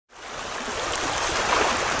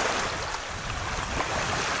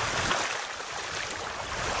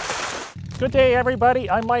Good day, everybody.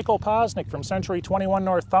 I'm Michael Poczynek from Century 21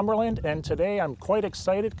 Northumberland, and today I'm quite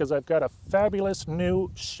excited because I've got a fabulous new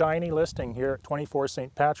shiny listing here at 24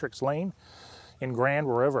 St. Patrick's Lane in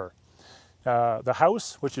Grand River. The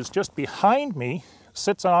house, which is just behind me,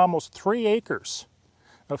 sits on almost 3 acres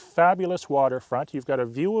of fabulous waterfront. You've got a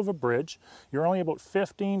view of a bridge. You're only about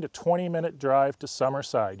 15 to 20 minute drive to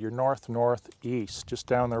Summerside. You're north-northeast, just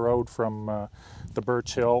down the road from the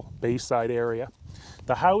Birch Hill Bayside area.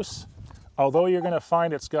 The house, although you're going to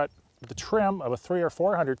find it's got the trim of a $300,000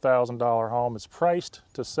 or $400,000 home, is priced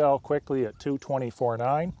to sell quickly at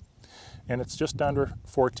 $224,900, and it's just under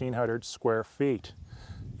 1,400 square feet.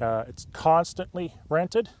 It's constantly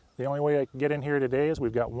rented. The only way I can get in here today is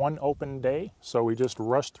we've got one open day, so we just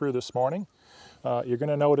rushed through this morning. You're going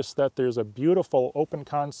to notice that there's a beautiful open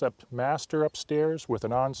concept master upstairs with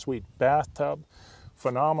an ensuite bathtub,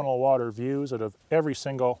 phenomenal water views out of every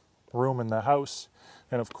single room in the house,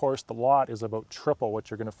 and of course the lot is about triple what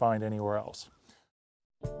you're going to find anywhere else.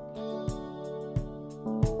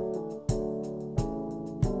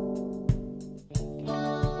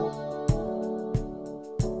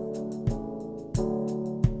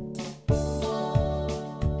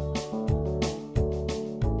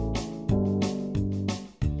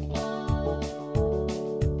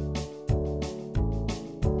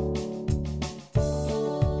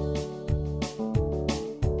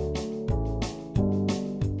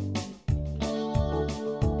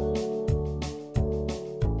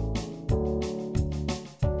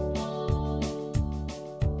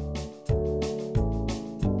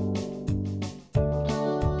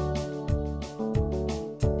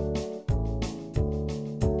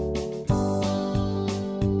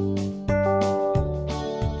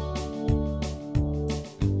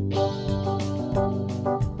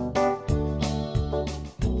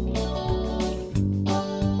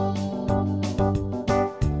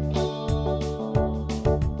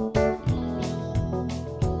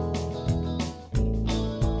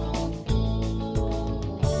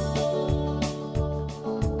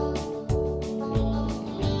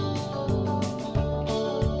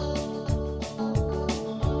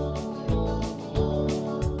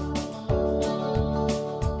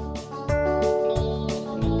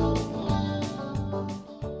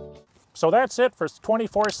 So that's it for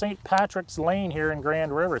 24 St. Patrick's Lane here in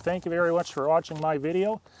Grand River. Thank you very much for watching my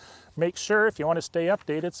video. Make sure, if you want to stay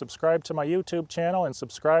updated, subscribe to my YouTube channel and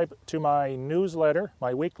subscribe to my newsletter,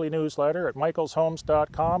 my weekly newsletter at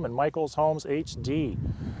michaelshomes.com and Michaels Homes HD.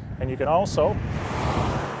 And you can also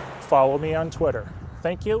follow me on Twitter.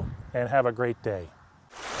 Thank you and have a great day.